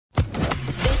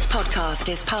podcast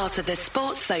is part of the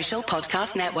Sports Social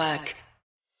Podcast Network.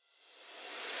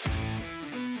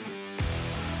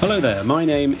 Hello there, my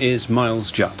name is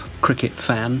Miles Jupp, cricket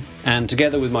fan, and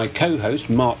together with my co-host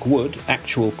Mark Wood,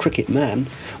 actual cricket man,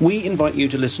 we invite you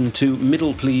to listen to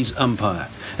Middle Please Umpire,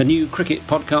 a new cricket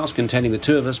podcast containing the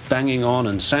two of us banging on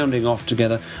and sounding off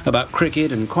together about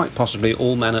cricket and quite possibly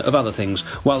all manner of other things,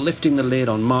 while lifting the lid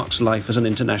on Mark's life as an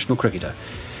international cricketer.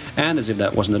 And as if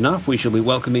that wasn't enough, we shall be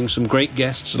welcoming some great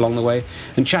guests along the way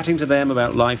and chatting to them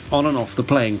about life on and off the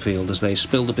playing field as they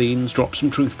spill the beans, drop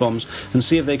some truth bombs and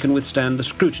see if they can withstand the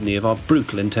scrutiny of our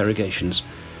brutal interrogations.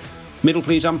 Middle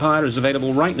Please Umpire is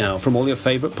available right now from all your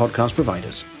favourite podcast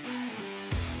providers.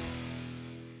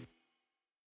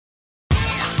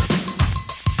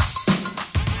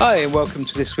 Hi and welcome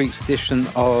to this week's edition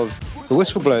of the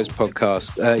Whistleblowers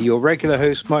podcast. Your regular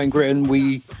host, Martin Gritton,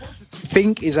 we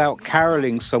think is out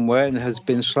carolling somewhere and has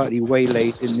been slightly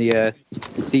waylaid in the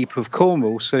deep of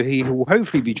Cornwall, so he will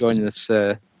hopefully be joining us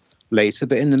later.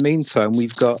 But in the meantime,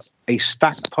 we've got a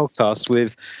stacked podcast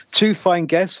with two fine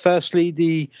guests. Firstly,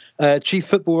 the chief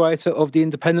football writer of the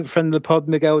Independent, friend of the pod,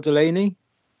 Miguel Delaney.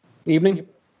 Evening.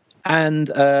 And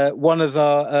one of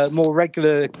our more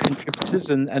regular contributors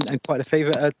and quite a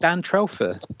favourite, Dan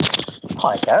Trelfer.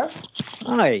 Hi, Gareth.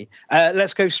 Hi.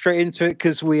 Let's go straight into it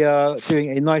because we are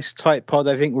doing a nice tight pod.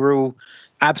 I think we're all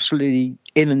absolutely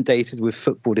inundated with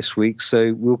football this week,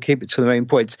 so we'll keep it to the main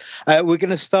points. We're going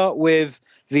to start with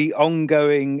the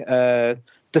ongoing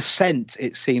descent,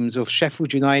 it seems, of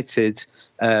Sheffield United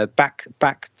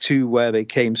back to where they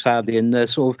came, sadly, and the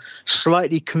sort of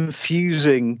slightly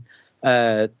confusing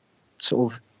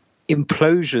sort of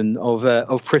implosion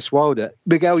of Chris Wilder.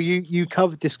 Miguel, you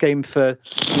covered this game for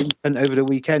the Independent over the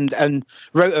weekend and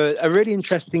wrote a really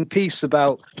interesting piece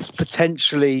about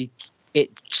potentially it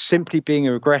simply being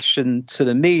a regression to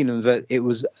the mean and that it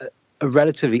was a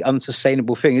relatively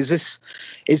unsustainable thing.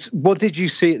 What did you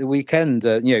see at the weekend?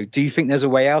 Do you think there's a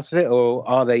way out of it, or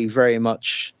are they very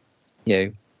much,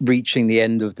 reaching the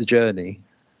end of the journey?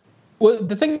 Well,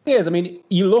 the thing is,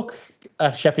 you look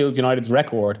at Sheffield United's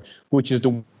record, which is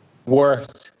the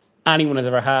worst anyone has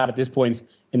ever had at this point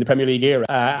in the Premier League era,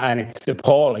 and it's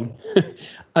appalling.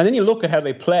 And then you look at how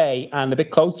they play and a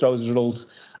bit close to those results,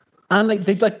 and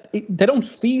they don't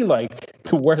feel like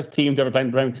the worst teams ever played in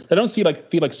the Premier League. They don't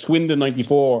feel like Swindon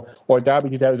 '94 or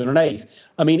Derby 2008.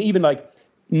 Even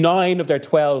 9 of their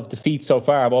 12 defeats so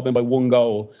far have all been by one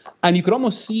goal, and you could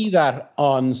almost see that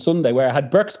on Sunday, where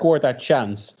had Burke scored that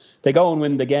chance, they go and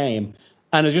win the game.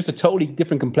 And it's just a totally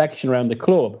different complexion around the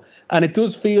club. And it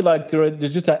does feel like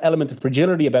there's just an element of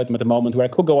fragility about them at the moment where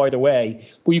it could go either way.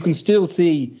 But you can still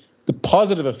see the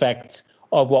positive effects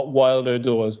of what Wilder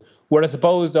does. Where I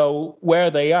suppose, though, where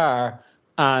they are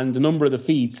and the number of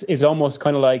defeats is almost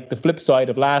kind of like the flip side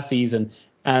of last season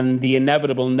and the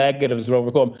inevitable negatives are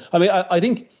overcome. I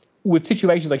think with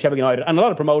situations like Sheffield United and a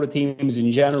lot of promoted teams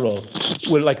in general,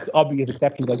 with obvious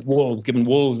exceptions like Wolves, given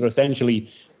Wolves are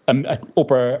essentially an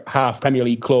upper half Premier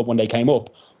League club when they came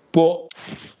up. But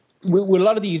with a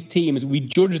lot of these teams, we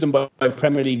judge them by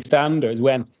Premier League standards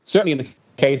when, certainly in the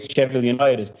case of Sheffield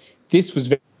United, this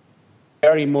was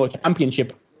very much a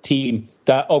championship team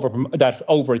that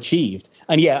overachieved.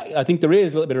 And yeah, I think there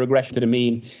is a little bit of regression to the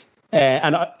mean.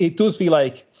 And it does feel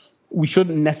like we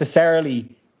shouldn't necessarily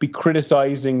be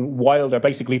criticising Wilder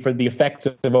basically for the effects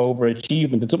of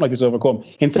overachievement that something like this overcome.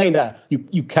 In saying that,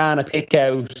 you can pick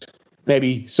out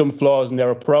maybe some flaws in their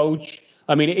approach.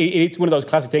 It's one of those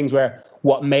classic things where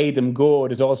what made them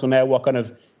good is also now what kind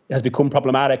of has become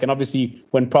problematic. And obviously,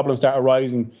 when problems start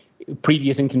arising,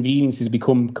 previous inconveniences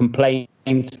become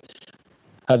complaints,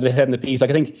 as they said in the piece. I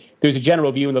think there's a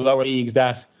general view in the lower leagues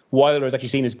that Wilder is actually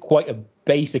seen as quite a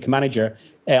basic manager.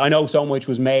 I know so much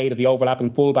was made of the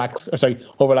overlapping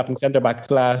centre backs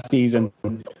last season,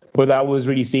 but that was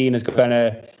really seen as kind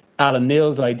of Alan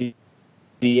Nill's idea.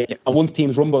 And once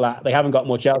teams rumble at, they haven't got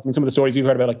much else. Some of the stories we've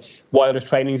heard about, Wilder's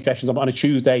training sessions on a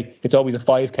Tuesday, it's always a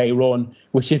 5K run,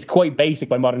 which is quite basic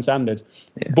by modern standards.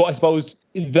 Yeah. But I suppose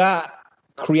that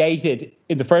created,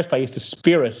 in the first place, the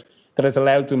spirit that has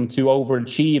allowed them to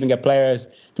overachieve and get players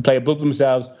to play above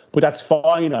themselves. But that's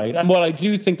finite. And while I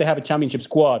do think they have a championship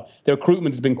squad, their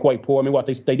recruitment has been quite poor.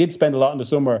 They did spend a lot in the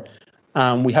summer.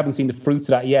 We haven't seen the fruits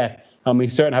of that yet. And we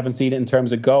certainly haven't seen it in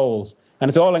terms of goals. And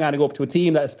it's all going to go up to a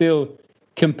team that is still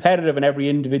competitive in every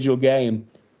individual game,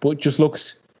 but just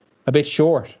looks a bit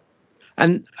short.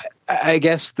 And I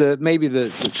guess maybe the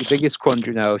biggest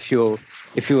quandary now, if you're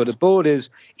the board, is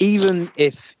even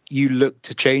if you look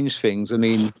to change things,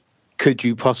 could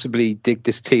you possibly dig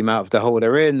this team out of the hole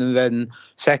they're in? And then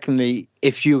secondly,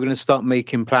 if you're going to start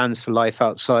making plans for life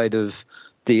outside of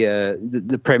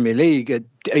the Premier League.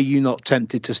 Are you not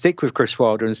tempted to stick with Chris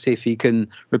Wilder and see if he can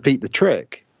repeat the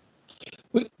trick?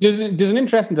 There's an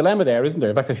interesting dilemma there, isn't there?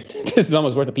 In fact, this is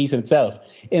almost worth a piece in itself.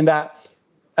 In that,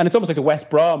 and it's almost like the West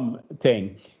Brom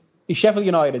thing. Sheffield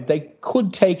United, they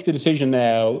could take the decision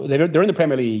now. They're in the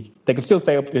Premier League. They could still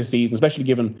stay up this season, especially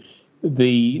given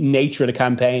the nature of the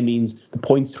campaign means the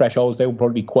points thresholds, they would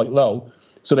probably be quite low.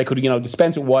 So they could,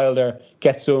 dispense with Wilder,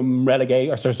 get some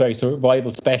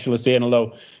survival specialists in,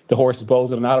 although the horse is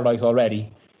bolted on Allardyce already.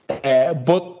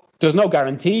 But there's no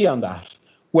guarantee on that.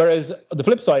 Whereas the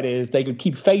flip side is they could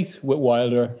keep faith with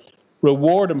Wilder,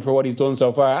 reward him for what he's done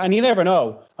so far. And you never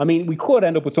know. I mean, we could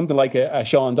end up with something like a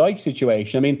Sean Dyche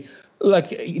situation. I mean,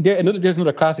 there's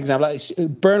another classic example.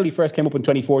 Burnley first came up in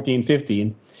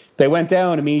 2014-15. They went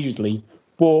down immediately,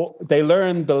 but they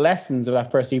learned the lessons of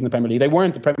that first season of the Premier League. They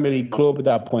weren't the Premier League club at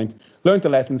that point. Learned the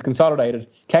lessons, consolidated,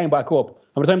 came back up.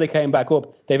 And by the time they came back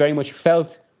up, they very much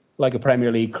felt like a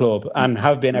Premier League club and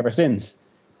have been ever since.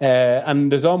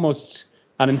 And there's almost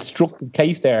an instructive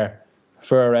case there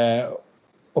for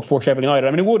Sheffield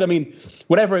United.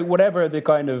 Whatever the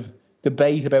kind of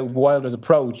debate about Wilder's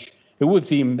approach, it would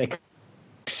seem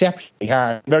exceptionally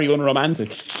hard, very unromantic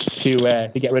to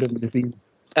get rid of him this season.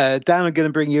 Dan, I'm going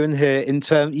to bring you in here. In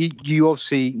terms, you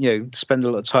obviously spend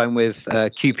a lot of time with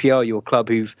QPR, your club,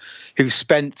 who've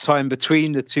spent time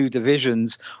between the two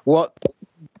divisions. What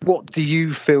do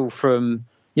you feel from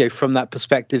that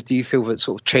perspective? Do you feel that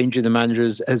sort of changing the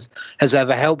managers has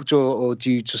ever helped, or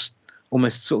do you just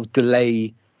almost sort of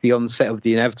delay the onset of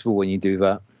the inevitable when you do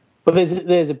that? Well,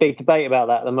 there's a big debate about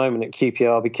that at the moment at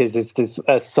QPR, because there's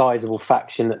a sizable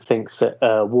faction that thinks that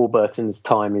Warburton's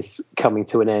time is coming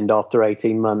to an end after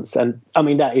 18 months. And I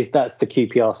mean, that's the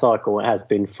QPR cycle. It has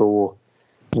been for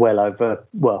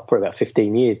probably about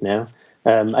 15 years now.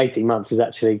 18 months is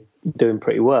actually doing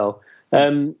pretty well. I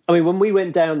mean, when we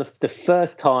went down the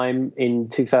first time in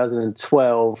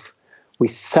 2012, we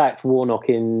sacked Warnock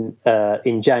in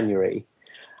January.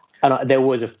 And there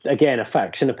was, a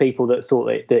faction of people that thought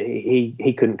that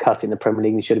he couldn't cut in the Premier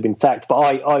League and he should have been sacked. But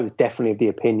I was definitely of the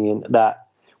opinion that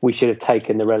we should have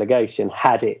taken the relegation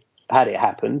had it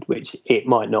happened, which it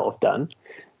might not have done,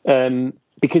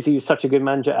 because he was such a good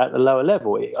manager at the lower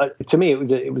level. To me,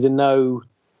 it was a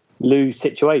no-lose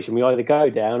situation. We either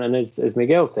go down and, as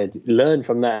Miguel said, learn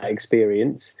from that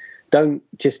experience. Don't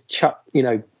just chuck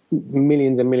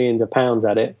millions and millions of pounds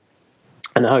at it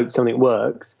and hope something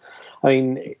works. I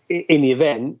mean, in the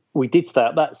event, we did stay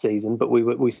up that season, but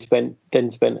we spent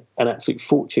an absolute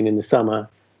fortune in the summer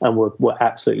and were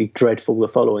absolutely dreadful the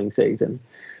following season.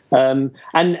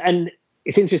 And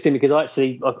it's interesting because I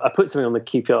put something on the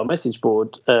QPR message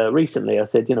board recently. I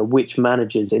said, which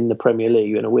managers in the Premier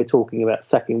League, we're talking about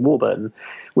sacking Warburton,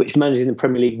 which managers in the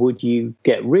Premier League would you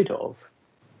get rid of?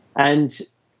 And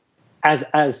as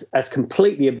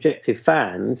completely objective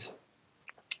fans,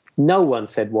 no one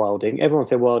said Wilding. Everyone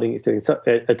said Wilding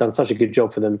has done such a good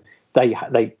job for them.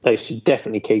 They should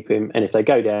definitely keep him. And if they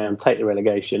go down, take the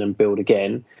relegation and build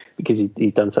again, because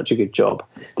he's done such a good job.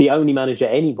 The only manager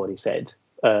anybody said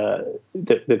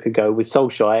that could go was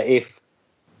Solskjaer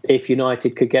if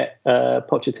United could get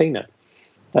Pochettino.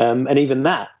 And even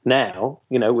that now,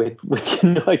 with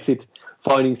United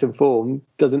finding some form,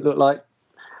 doesn't look like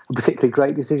a particularly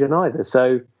great decision either.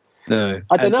 So no,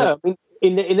 I don't know. I mean,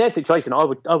 in their situation, I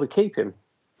would keep him.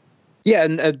 Yeah,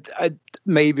 and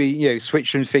maybe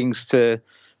switching things to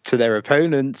their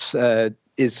opponents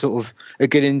is sort of a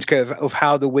good indicator of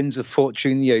how the winds of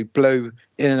fortune blow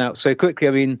in and out so quickly.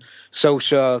 I mean,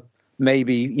 Solskjaer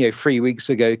maybe 3 weeks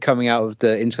ago, coming out of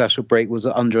the international break, was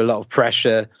under a lot of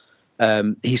pressure.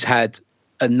 He's had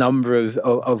a number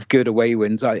of good away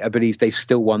wins. I believe they've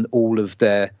still won all of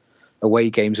their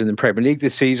away games in the Premier League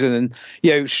this season,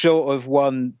 and short of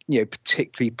one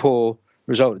particularly poor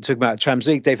result that took them out of the Champions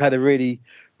League, they've had a really,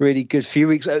 really good few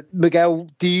weeks. Miguel,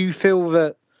 do you feel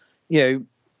that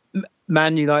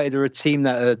Man United are a team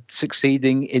that are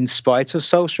succeeding in spite of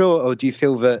Solskjaer, or do you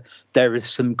feel that there is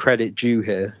some credit due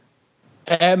here?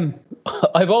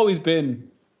 I've always been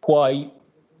quite,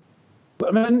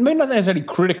 maybe not necessarily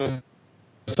critical of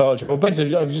Solskjaer, but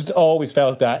basically I've just always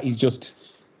felt that he's just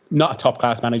not a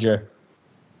top-class manager,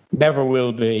 never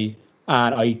will be,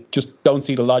 and I just don't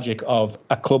see the logic of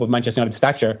a club of Manchester United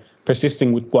stature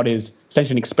persisting with what is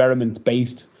essentially an experiment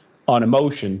based on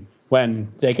emotion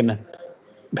when they can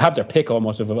have their pick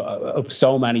almost of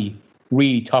so many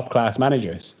really top-class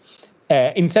managers.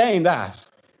 In saying that,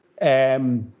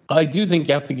 I do think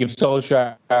you have to give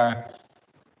Solskjaer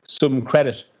some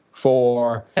credit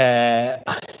for...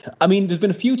 there's been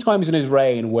a few times in his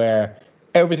reign where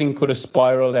everything could have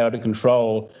spiraled out of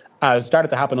control as started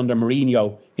to happen under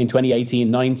Mourinho in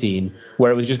 2018-19,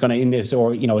 where it was just going to in this,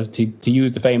 or to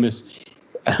use the famous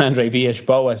Andre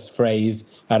Villas-Boas phrase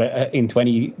in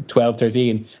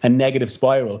 2012-13, a negative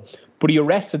spiral. But he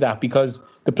arrested that because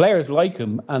the players like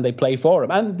him and they play for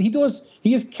him, and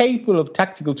he is capable of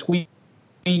tactical tweaks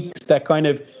that kind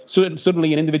of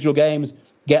suddenly in individual games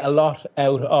get a lot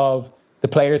out of the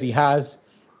players he has.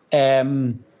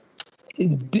 And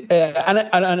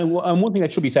one thing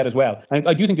that should be said as well, and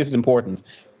I do think this is important,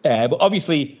 but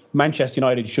obviously Manchester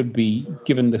United should be,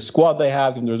 given the squad they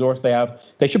have, given the resource they have,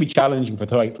 they should be challenging for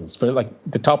titles, for like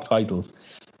the top titles.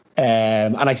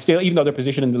 And I still, even though their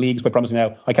position in the league is quite promising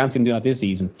now, I can't see them doing that this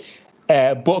season.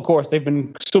 But of course, they've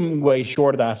been some way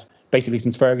short of that basically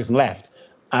since Ferguson left.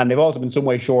 And they've also been some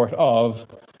way short of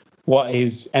what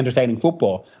is entertaining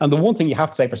football. And the one thing you have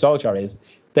to say for Solskjaer is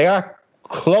they are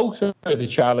closer to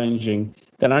challenging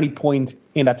than any point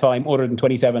in that time other than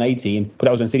 27-18, but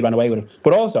that was when City ran away with it.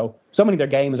 But also, so many of their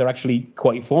games are actually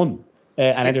quite fun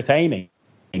and entertaining.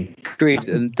 Agreed.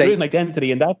 And there is an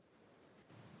identity in that.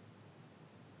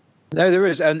 No, there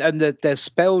is. And there's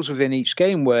spells within each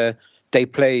game where they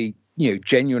play,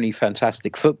 genuinely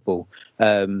fantastic football.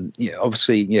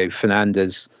 Obviously,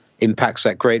 Fernandes impacts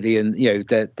that greatly, and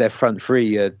their front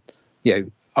three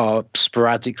are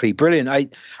sporadically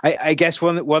brilliant. I guess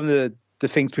one of the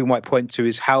things people might point to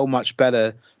is how much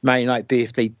better Man United be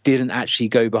if they didn't actually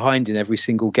go behind in every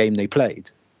single game they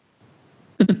played.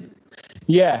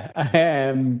 Yeah,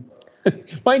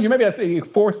 mind you, maybe that's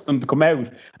forced them to come out,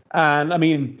 and I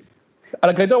mean.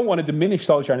 Like, I don't want to diminish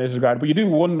Solskjaer in this regard, but you do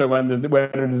wonder whether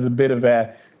there's a bit of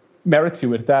merit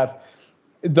to it, that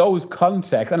those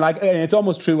contexts, and it's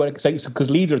almost true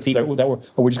because Leeds are a team that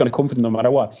we're just going to comfort them no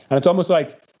matter what, and it's almost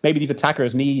like maybe these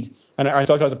attackers need, and our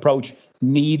Solskjaer's approach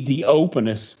need the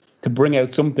openness to bring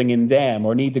out something in them,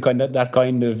 or need that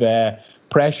kind of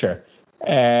pressure.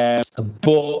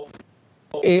 But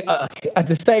at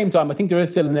the same time, I think there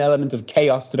is still an element of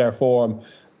chaos to their form,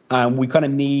 and we kind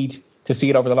of need to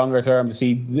see it over the longer term, to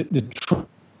see the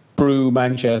true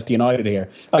Manchester United here.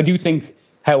 I do think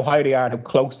how high they are, how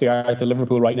close they are to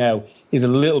Liverpool right now, is a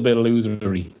little bit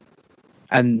illusory.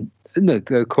 And no,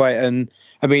 quite. And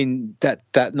I mean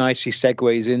that nicely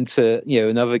segues into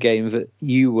another game that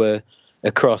you were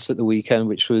across at the weekend,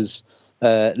 which was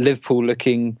Liverpool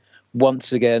looking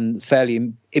once again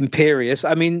fairly imperious.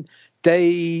 I mean,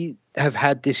 they have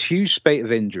had this huge spate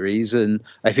of injuries, and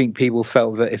I think people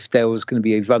felt that if there was going to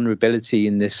be a vulnerability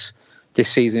in this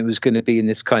season, it was going to be in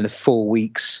this kind of 4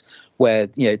 weeks where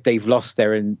they've lost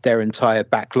their entire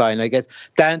back line. I guess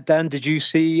Dan, did you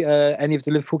see any of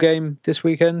the Liverpool game this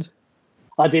weekend?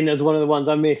 I didn't. It was one of the ones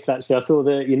I missed. Actually, I saw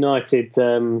the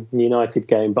United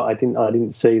game, but I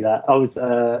didn't see that. I was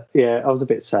a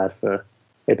bit sad for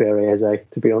Ibereze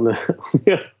to be on the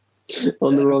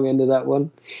on the wrong end of that one.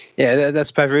 Yeah,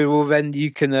 that's perfect. Well, then you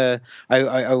can.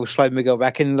 I will slide Miguel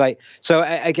back in. So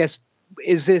I guess,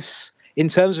 is this in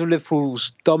terms of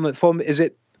Liverpool's dominant form? Is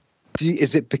it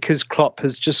because Klopp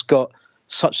has just got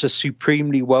such a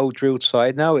supremely well drilled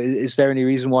side now? Is there any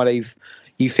reason why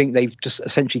you think they've just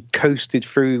essentially coasted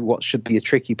through what should be a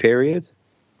tricky period?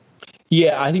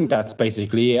 Yeah, I think that's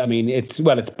basically it. I mean, it's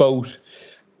both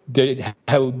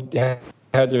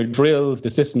how they're drilled, the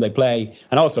system they play,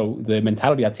 and also the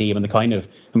mentality of that team, and the kind of,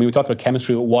 I mean, we talked about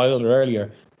chemistry with Wilder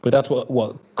earlier, but that's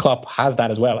what Klopp has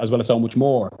that as well as so much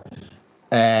more.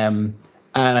 And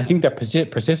I think their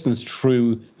persistence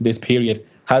through this period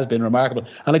has been remarkable.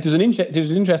 And there's an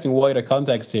interesting wider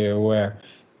context here where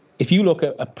if you look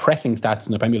at pressing stats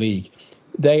in the Premier League,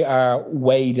 they are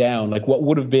way down. Like what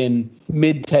would have been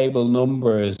mid-table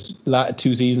numbers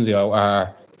 2 seasons ago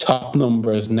are top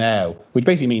numbers now, which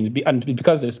basically means, and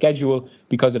because of the schedule,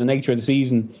 because of the nature of the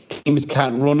season, teams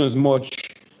can't run as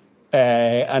much,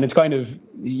 and it's kind of,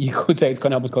 you could say it's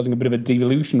kind of almost causing a bit of a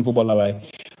devolution in football in a way.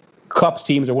 Klopp's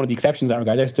teams are one of the exceptions in that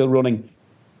regard. They're still running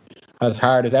as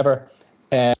hard as ever,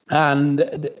 and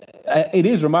it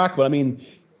is remarkable. I mean,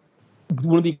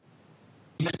 one of the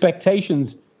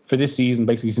expectations for this season,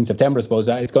 basically since September, I suppose,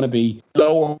 that it's going to be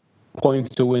lower points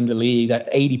to win the league, that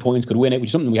 80 points could win it, which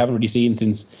is something we haven't really seen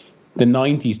since the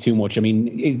 90s too much. I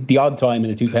mean, the odd time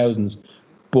in the 2000s,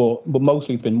 but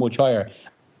mostly it's been much higher.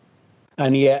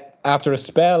 And yet, after a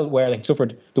spell where they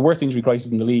suffered the worst injury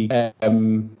crisis in the league,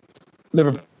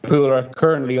 Liverpool are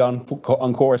currently on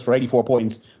course for 84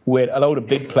 points with a load of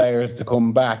big players to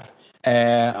come back.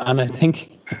 And I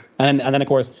think, and then of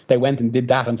course they went and did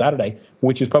that on Saturday,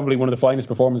 which is probably one of the finest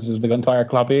performances of the entire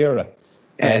Klopp era.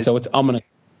 So it's ominous.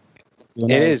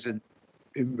 It is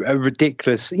a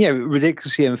ridiculously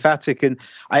emphatic, and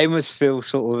I almost feel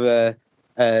sort of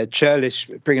churlish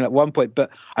bringing up one point, but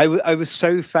I was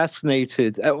so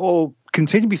fascinated, or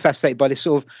continue to be fascinated by this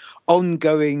sort of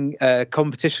ongoing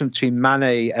competition between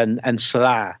Mane and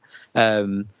Salah.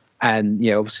 And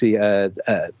obviously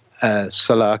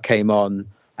Salah came on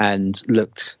and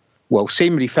looked, well,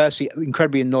 seemingly firstly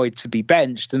incredibly annoyed to be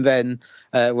benched, and then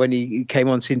when he came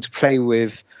on, seemed to play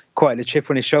with quite a chip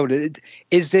on his shoulder.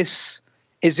 Is this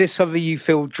something you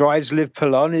feel drives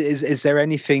Liverpool on? Is there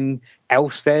anything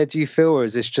else there, do you feel, or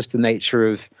is this just the nature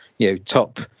of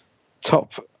top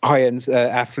high-end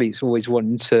athletes always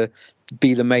wanting to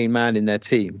be the main man in their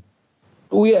team?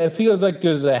 Well, yeah, it feels like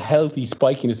there's a healthy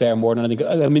spikiness there more than anything.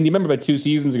 I mean, you remember about 2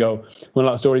 seasons ago when a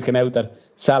lot of stories came out that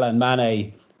Salah and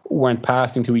Mane weren't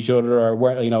passing to each other, or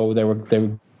weren't, they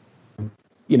were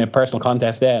in a personal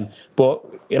contest then. But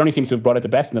it only seems to have brought out the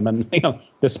best in them. And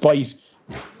despite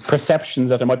perceptions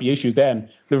that there might be issues, then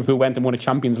Liverpool went and won a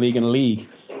Champions League and a league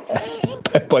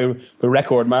by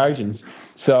record margins.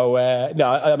 So no,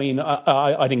 I mean,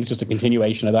 I think it's just a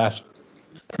continuation of that.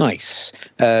 Nice.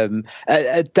 Dan,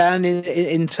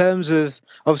 in terms of,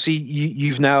 obviously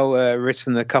you've now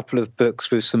written a couple of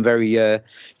books with some very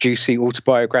juicy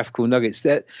autobiographical nuggets.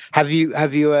 Have you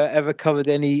ever covered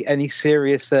any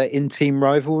serious in-team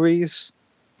rivalries?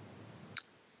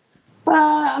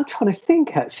 I'm trying to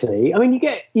think. Actually, I mean,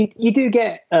 you do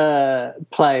get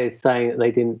players saying that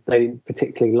they didn't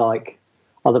particularly like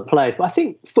other players, but I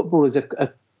think footballers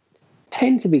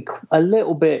tend to be a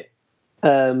little bit.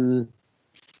 They're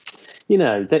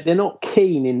not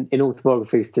keen in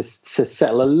autobiographies to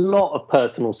settle a lot of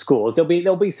personal scores.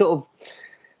 There'll be sort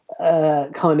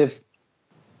of kind of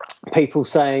people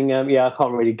saying, I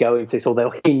can't really go into this, or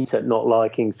they'll hint at not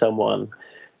liking someone.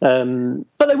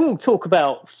 But they will talk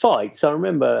about fights. I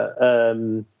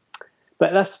remember,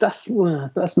 but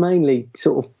that's mainly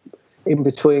sort of in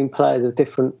between players of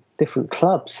different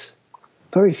clubs.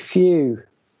 Very few.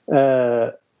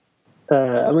 I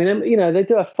mean, they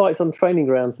do have fights on training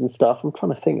grounds and stuff. I'm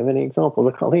trying to think of any examples.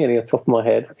 I can't think of any off the top of my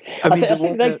head. I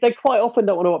think they quite often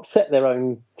don't want to upset their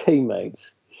own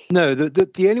teammates. No,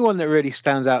 the only one that really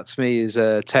stands out to me is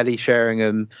Telly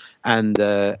Sheringham and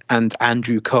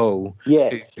Andrew Cole,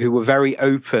 yes, who were very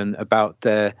open about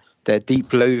their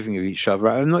deep loathing of each other.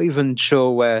 I'm not even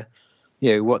sure where,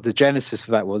 what the genesis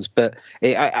of that was, but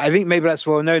I think maybe that's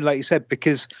well known, like you said,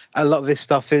 because a lot of this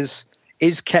stuff is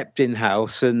kept in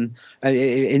house, and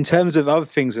in terms of other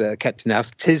things that are kept in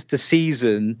house, 'tis the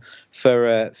season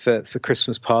for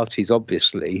Christmas parties,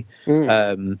 obviously,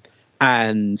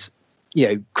 and.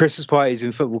 Christmas parties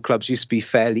in football clubs used to be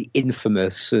fairly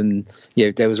infamous, and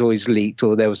there was always leaked,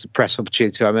 or there was a press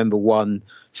opportunity. I remember one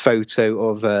photo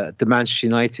of the Manchester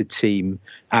United team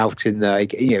out in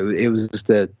it was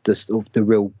the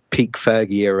real peak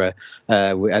Fergie era,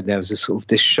 and there was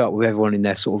this shot with everyone in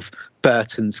their sort of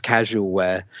Burton's casual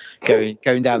wear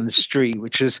going down the street,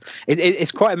 which is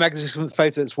it's quite a magnificent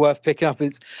photo. It's worth picking up.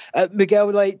 It's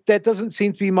Miguel, there doesn't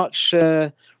seem to be much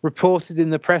reported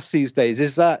in the press these days.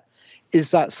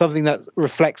 Is that something that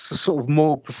reflects the sort of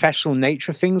more professional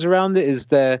nature of things around it? Is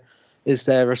there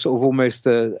a sort of almost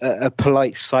a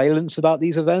polite silence about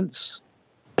these events?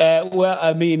 Well,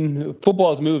 I mean,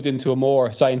 football's moved into a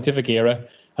more scientific era.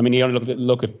 I mean, you only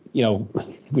look at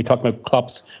we talk about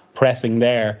Klopp's pressing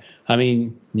there. I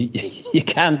mean, you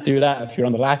can't do that if you're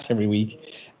on the lash every week.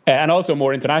 And also a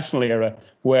more international era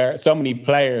where so many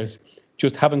players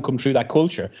just haven't come through that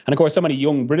culture. And of course, so many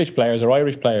young British players or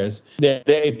Irish players,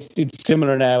 it's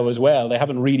similar now as well. They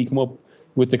haven't really come up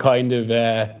with the kind of,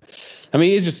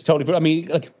 it's just totally,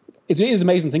 like, it is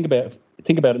amazing to think about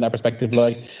it in that perspective.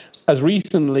 Like, as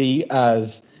recently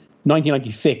as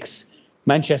 1996,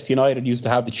 Manchester United used to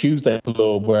have the Tuesday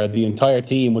Club where the entire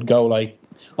team would go like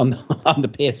on the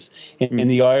piss in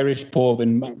the Irish pub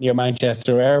near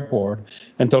Manchester Airport,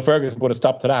 until Ferguson put a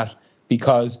stop to that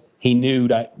because he knew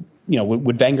that,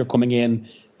 with Wenger coming in,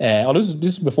 this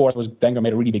is before Wenger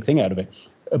made a really big thing out of it,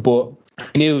 but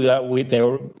he knew that they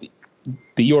were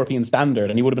the European standard,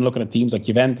 and he would have been looking at teams like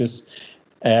Juventus.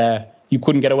 You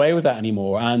couldn't get away with that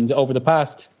anymore. And over the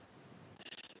past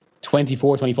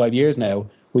 24, 25 years now,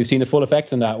 we've seen the full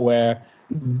effects on that, where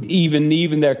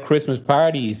even their Christmas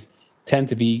parties tend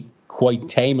to be quite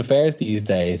tame affairs these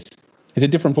days. It's a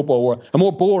different football world, a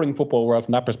more boring football world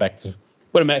from that perspective.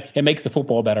 But it makes the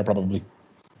football better, probably.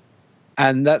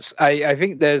 And that's, I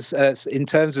think there's, in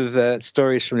terms of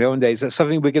stories from the old days, that's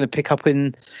something we're going to pick up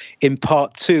in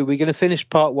part two. We're going to finish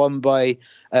part one by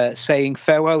saying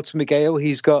farewell to Miguel.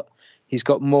 He's got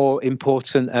more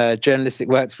important journalistic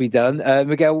work to be done.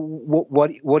 Miguel,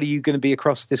 what are you going to be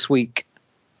across this week?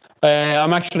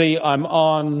 I'm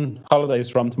on holidays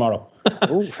from tomorrow.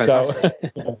 Oh,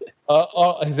 fantastic. So,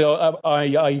 So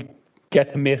I get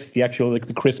to miss the actual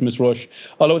the Christmas rush.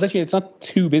 Although it's not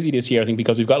too busy this year, I think,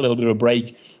 because we've got a little bit of a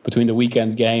break between the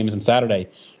weekend's games and Saturday,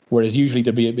 whereas usually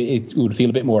it would feel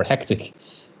a bit more hectic.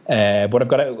 But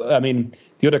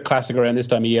the other classic around this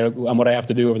time of year, and what I have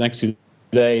to do over the next 2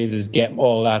 days is get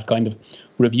all that kind of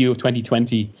review of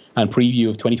 2020 and preview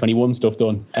of 2021 stuff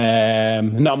done.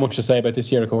 Not much to say about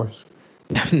this year, of course.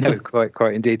 No,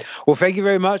 quite indeed. Well, thank you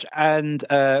very much, and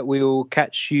we'll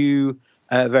catch you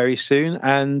very soon,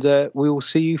 and we will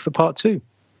see you for part 2.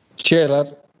 Cheers,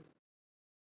 lads.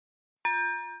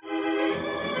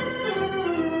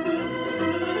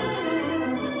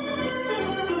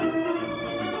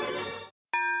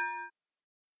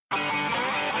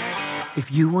 If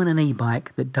you want an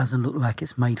e-bike that doesn't look like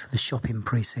it's made for the shopping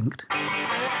precinct,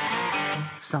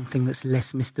 something that's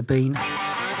less Mr. Bean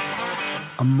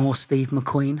and more Steve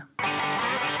McQueen,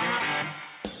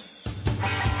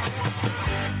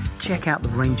 check out the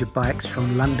range of bikes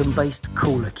from London-based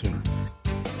Cooler King.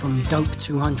 From dope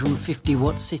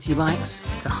 250-watt city bikes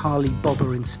to Harley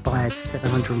Bobber-inspired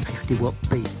 750-watt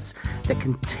beasts that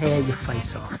can tear your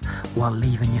face off while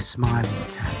leaving your smile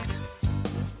intact.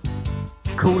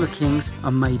 Cooler Kings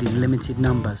are made in limited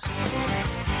numbers,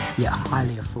 yet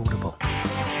highly affordable.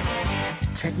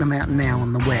 Check them out now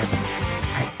on the web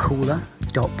at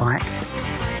cooler.bike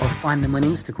or find them on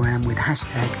Instagram with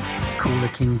hashtag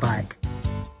CoolerKingBike.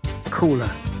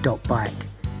 Cooler.bike.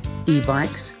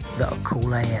 E-bikes that are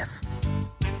cool AF.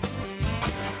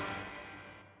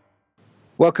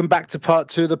 Welcome back to part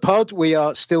 2 of the pod. We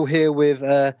are still here with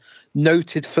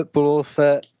noted football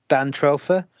author Dan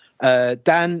Trelfer.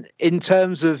 Dan, in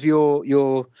terms of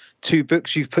your 2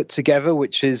 books you've put together,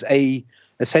 which is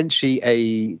essentially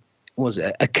a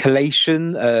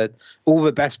collation, all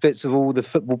the best bits of all the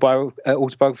football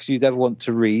autobiographies you'd ever want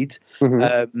to read.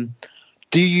 Mm-hmm.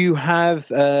 Do you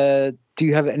have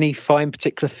any fine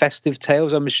particular festive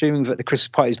tales? I'm assuming that the Christmas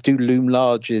parties do loom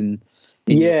large in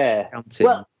counting.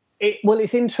 Well,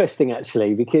 it's interesting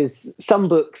actually, because some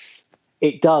books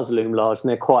it does loom large, and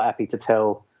they're quite happy to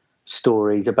tell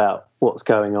stories about what's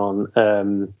going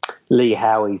on. Lee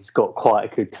Howie's got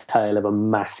quite a good tale of a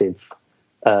massive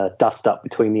dust up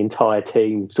between the entire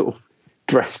team, sort of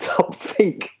dressed up. I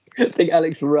think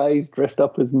Alex Ray's dressed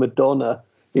up as Madonna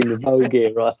in the Vogue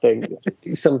era, I think,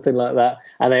 something like that,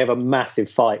 and they have a massive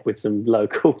fight with some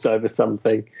locals over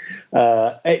something.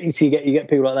 So you get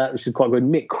people like that, which is quite good.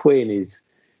 Mick Quinn is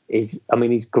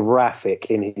he's graphic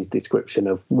in his description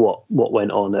of what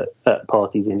went on at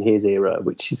parties in his era,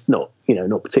 which is not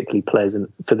not particularly pleasant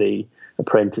for the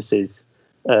apprentices.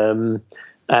 And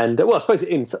I suppose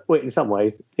in some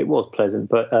ways it was pleasant,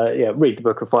 but read the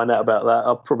book and find out about that.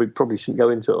 I probably shouldn't go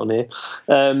into it on here.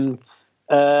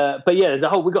 But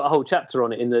yeah, we've got a whole chapter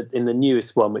on it in the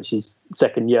newest one, which is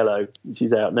Second Yellow, which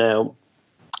is out now.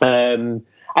 And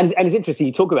it's interesting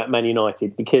you talk about Man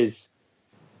United, because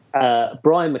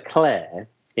Brian McClare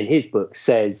in his book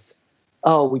says,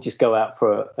 we just go out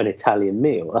for an Italian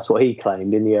meal. That's what he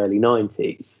claimed in the early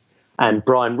 90s. And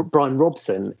Brian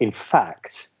Robson, in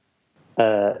fact,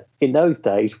 in those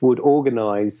days would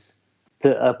organise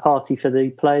a party for the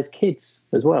players' kids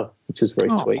as well, which was very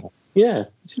sweet. Yeah,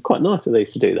 which is quite nice that they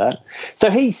used to do that.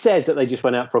 So he says that they just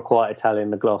went out for a quiet Italian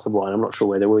and a glass of wine. I'm not sure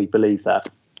whether we believe that.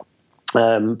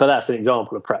 But that's an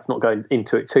example of perhaps not going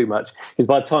into it too much, because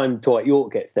by the time Dwight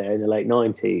York gets there in the late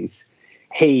 90s,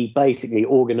 he basically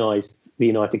organised the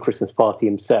United Christmas party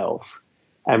himself,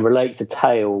 and relates a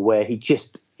tale where he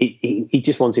just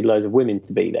wanted loads of women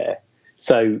to be there.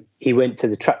 So he went to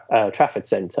the Trafford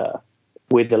Centre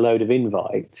with a load of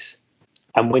invites,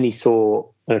 and when he saw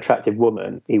an attractive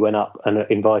woman, he went up and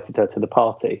invited her to the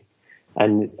party,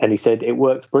 and he said it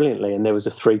worked brilliantly, and there was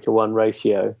a 3-to-1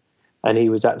 ratio, and he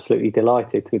was absolutely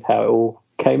delighted with how it all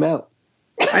came out.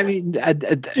 I mean,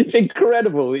 it's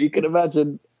incredible that you can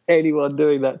imagine anyone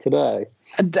doing that today.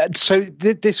 And so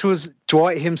this was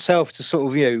Dwight himself, to sort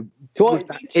of with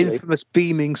that infamous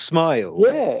beaming smile.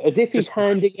 Yeah, as if he's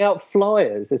handing out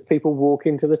flyers as people walk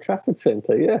into the Trafford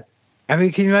Centre. Yeah. I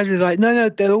mean, can you imagine? Like, no,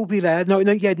 they'll all be there. No,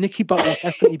 yeah, Nicky Butt will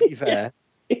definitely be there.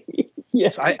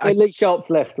 Yes, Lee Sharp's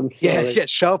left. I'm sorry. Yeah,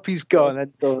 Sharpie's gone,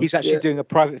 and he's actually doing a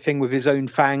private thing with his own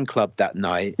fan club that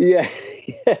night. Yeah.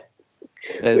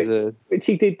 Which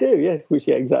he did do, yes. Which,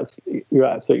 exactly. You're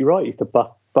absolutely right. He used to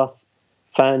bus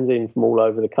fans in from all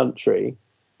over the country,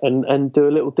 and do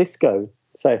a little disco.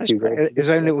 Say a few words. His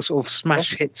own little sort of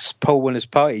smash hits Paul Winners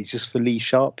party just for Lee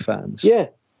Sharp fans. Yeah,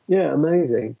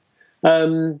 amazing.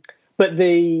 But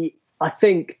I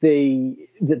think the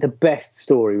best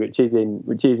story, which is in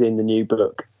the new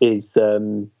book, is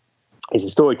a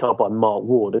story told by Mark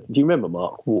Ward. Do you remember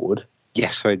Mark Ward?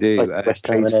 Yes, I do. West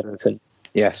Ham and Everton.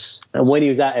 Yes. And when he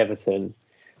was at Everton,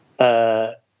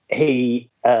 he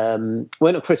went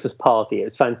to Christmas party. It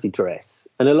was fancy dress,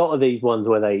 and a lot of these ones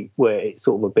where it's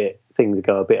sort of things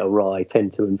go a bit awry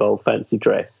tend to involve fancy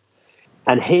dress.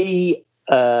 And he,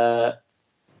 I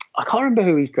can't remember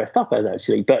who he's dressed up as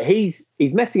actually, but he's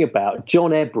messing about. John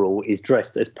Ebrell is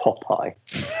dressed as Popeye.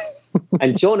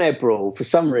 And John Ebrell, for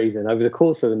some reason, over the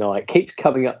course of the night, keeps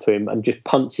coming up to him and just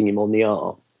punching him on the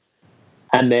arm.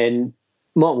 And then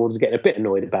Mark Ward's getting a bit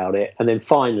annoyed about it. And then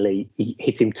finally, he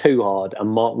hits him too hard, and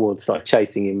Mark Ward starts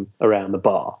chasing him around the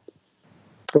bar.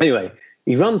 Anyway,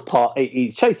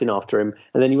 he's chasing after him,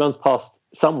 and then he runs past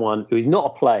someone who is not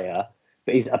a player,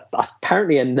 but he's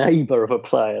apparently a neighbour of a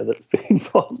player that's been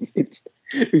spotted,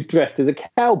 who's dressed as a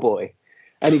cowboy.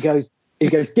 And he goes,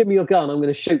 "Give me your gun, I'm going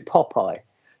to shoot Popeye."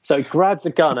 So he grabs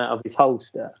a gun out of his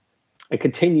holster and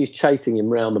continues chasing him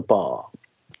round the bar,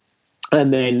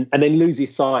 and then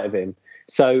loses sight of him.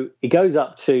 So he goes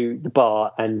up to the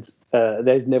bar, and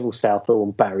there's Neville Southall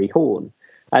and Barry Horn.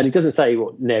 And he doesn't say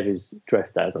what Nev is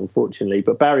dressed as, unfortunately,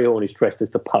 but Barry Horn is dressed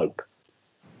as the Pope.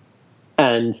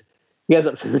 And he goes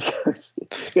up to him and goes,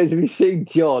 "Have you seen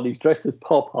John? He's dressed as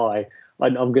Popeye,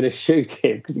 and I'm going to shoot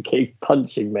him because he keeps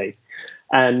punching me."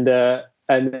 And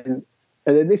then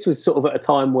this was sort of at a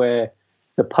time where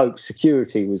the Pope's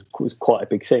security was quite a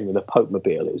big thing with the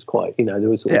Pope-mobile. It was quite, there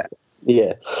was sort of,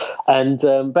 yeah. And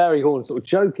Barry Horn sort of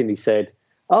jokingly said,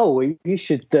 "Oh, you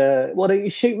should, why don't you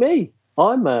shoot me?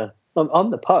 I'm the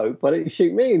Pope. Why don't you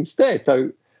shoot me instead?"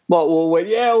 So Mark Ward went,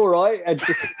 "Yeah, all right," and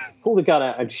just pulled the gun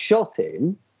out and shot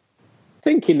him,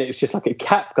 thinking that it was just like a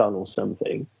cap gun or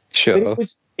something. Sure.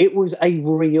 But it was a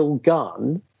real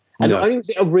gun. And not only was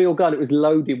it a real gun, it was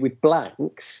loaded with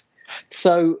blanks.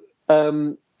 So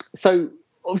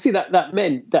obviously that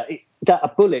meant that a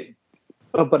bullet,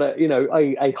 but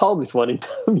a harmless one in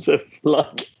terms of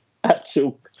like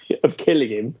actual of killing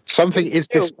him. Something is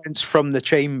dispensed from the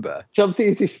chamber. Something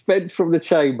is dispensed from the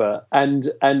chamber,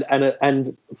 and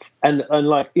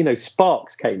like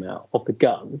sparks came out of the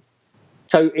gun.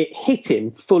 So it hit him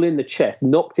full in the chest,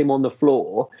 knocked him on the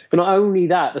floor. But not only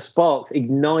that, the sparks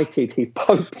ignited his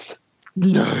Pope's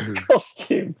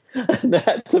costume, and they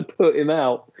had to put him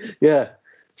out. Yeah.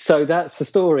 So that's the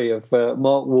story of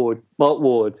Mark Ward. Mark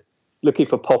Ward looking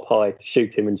for Popeye to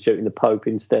shoot him and shooting the Pope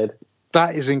instead.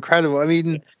 That is incredible. I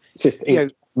mean, it's just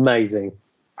amazing.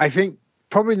 I think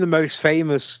probably the most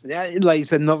famous, like you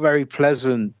said, not very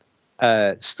pleasant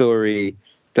story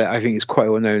that I think is quite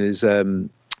well known is a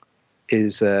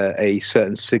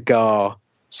certain Cigar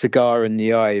in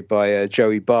the Eye by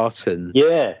Joey Barton.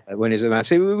 Yeah. When he's a man,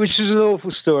 which is an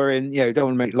awful story, and don't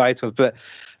want to make light of, but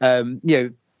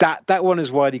that one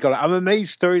is widely got. I'm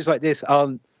amazed stories like this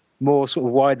aren't more sort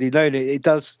of widely known. It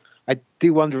does. I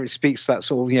do wonder if it speaks to that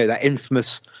sort of that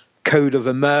infamous code of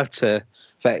Omerta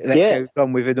that goes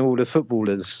on within all the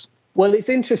footballers. Well, it's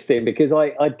interesting because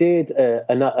I did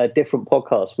a different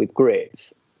podcast with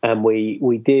Grits, and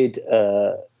we did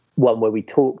one where we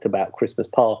talked about Christmas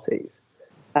parties.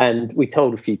 And we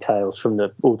told a few tales from the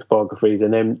autobiographies,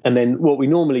 and then what we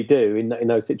normally do in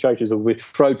those situations is we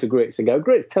throw to Grits and go,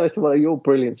 "Grits, tell us one of your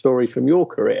brilliant stories from your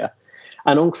career."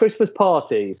 And on Christmas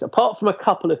parties, apart from a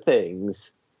couple of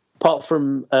things, apart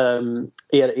from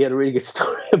he had a really good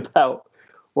story about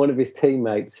one of his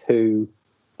teammates who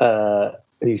sort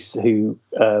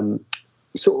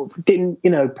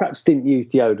of perhaps didn't use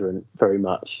deodorant very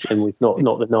much and was not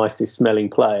the nicest smelling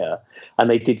player. And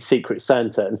they did Secret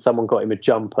Santa, and someone got him a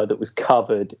jumper that was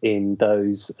covered in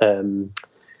those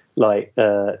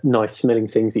nice smelling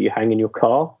things that you hang in your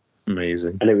car.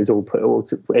 Amazing. And it was all put.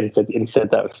 And he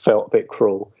said that felt a bit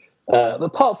cruel. But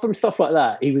apart from stuff like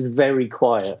that, he was very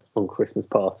quiet on Christmas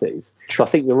parties. So I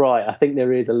think you're right. I think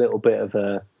there is a little bit of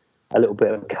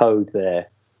code there.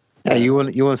 Yeah, you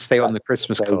want to stay on the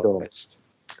Christmas card list.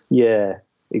 Yeah,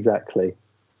 exactly.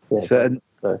 Yeah, so.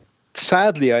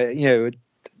 Sadly,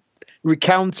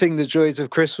 recounting the joys of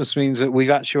Christmas means that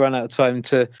we've actually run out of time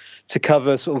to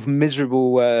cover sort of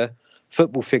miserable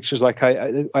football fixtures. Like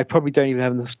I probably don't even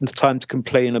have enough time to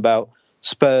complain about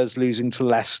Spurs losing to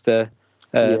Leicester.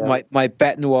 My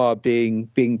bet noir being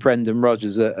Brendan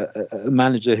Rodgers, a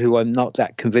manager who I'm not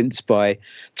that convinced by.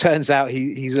 Turns out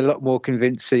he's a lot more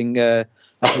convincing up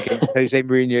against Jose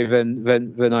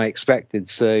Mourinho than I expected.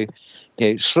 So,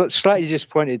 slightly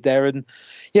disappointed there. And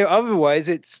otherwise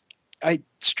it's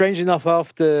strange enough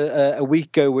after a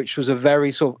week ago, which was a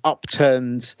very sort of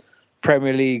upturned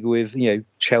Premier League with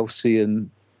Chelsea and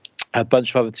a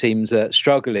bunch of other teams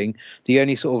struggling. The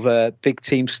only sort of big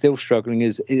team still struggling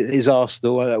is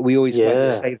Arsenal. We always like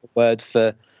to say the word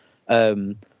for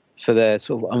their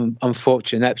sort of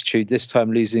unfortunate aptitude this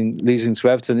time, losing to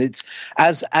Everton. It's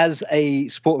as a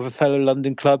support of a fellow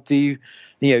London club. Do you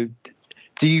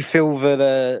feel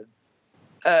that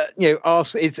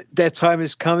it's their time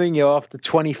is coming? After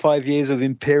 25 years of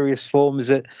imperious form, is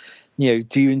it?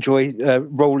 Do you enjoy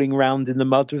rolling around in the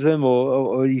mud with them,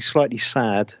 or are you slightly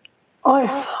sad?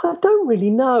 I don't really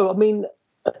know. I mean,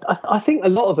 I think a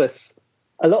lot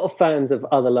of fans of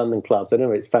other London clubs, I don't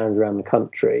know if it's fans around the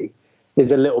country,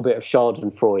 there's a little bit of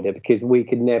Schadenfreude because we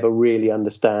could never really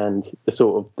understand the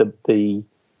sort of the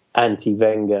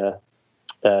anti-Wenger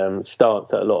stance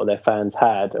that a lot of their fans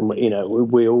had. And,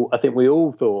 I think we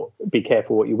all thought, be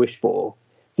careful what you wish for.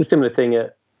 It's a similar thing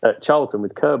at Charlton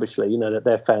with Kerbishley, that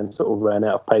their fans sort of ran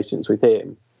out of patience with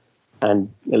him.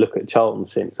 And you look at Charlton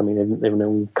since, I mean, they've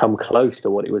never come close to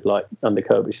what it was like under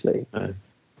Kerbishley. No.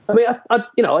 I mean,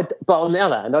 but on the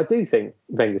other hand, I do think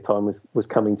Wenger's time was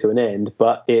coming to an end.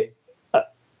 But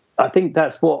I think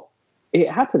that's what it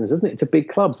happens, isn't it, to big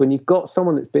clubs when you've got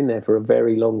someone that's been there for a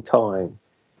very long time,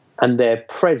 and their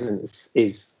presence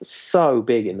is so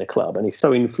big in the club and is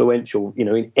so influential,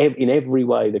 in every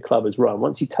way the club has run.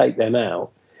 Once you take them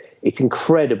out, it's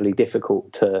incredibly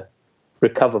difficult to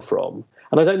recover from.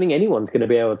 And I don't think anyone's going to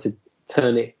be able to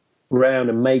turn it round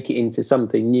and make it into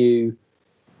something new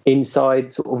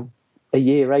inside sort of a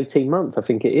year, 18 months. I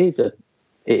think it is a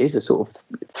sort of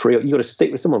you've got to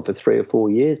stick with someone for 3 or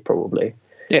 4 years probably.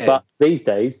 Yeah. But these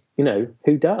days,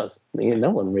 who does? No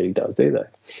one really does, do they?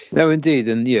 No, indeed.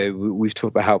 And, we've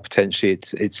talked about how potentially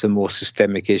it's a more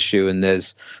systemic issue and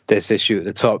there's issue at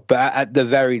the top. But at the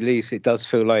very least, it does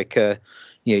feel like,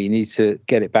 you need to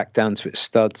get it back down to its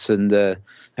studs and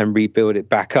rebuild it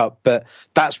back up. But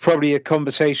that's probably a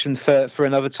conversation for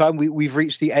another time. We've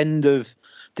reached the end of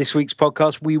this week's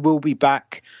podcast. We will be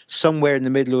back somewhere in the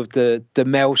middle of the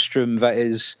maelstrom that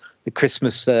is the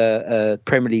Christmas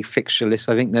Premier League fixture list.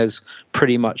 I think there's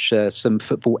pretty much some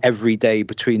football every day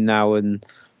between now and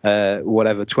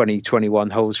whatever 2021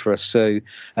 holds for us. So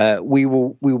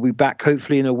we'll be back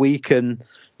hopefully in a week and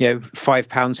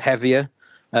 £5 heavier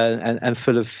and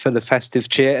full of festive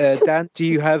cheer. Dan, do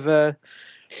you have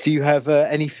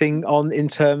anything on in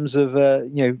terms of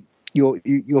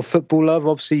your football love?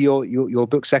 Obviously, your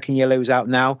book Second Yellow is out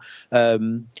now.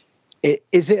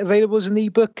 Is it available as an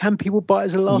ebook? Can people buy it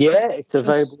as a last? Yeah, it's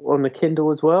available on the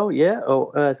Kindle as well. Yeah,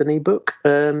 or as an ebook.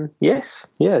 Yes,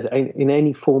 in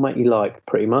any format you like,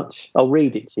 pretty much. I'll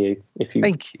read it to you if you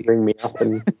ring me up,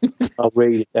 and I'll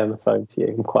read it down the phone to you.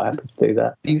 I'm quite happy to do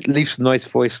that. You leave some nice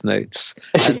voice notes.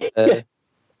 And,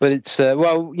 but it's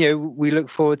we look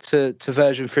forward to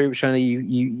version 3, which I know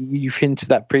you've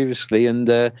hinted at previously. And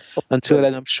until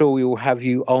then, I'm sure we will have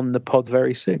you on the pod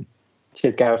very soon.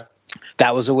 Cheers, Gareth.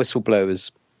 That was a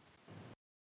Whistleblowers.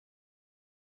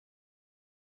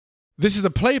 This is a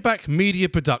Playback Media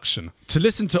production. To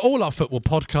listen to all our football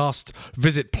podcasts,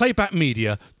 visit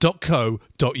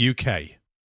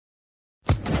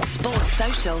playbackmedia.co.uk. Sports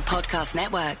Social Podcast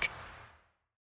Network.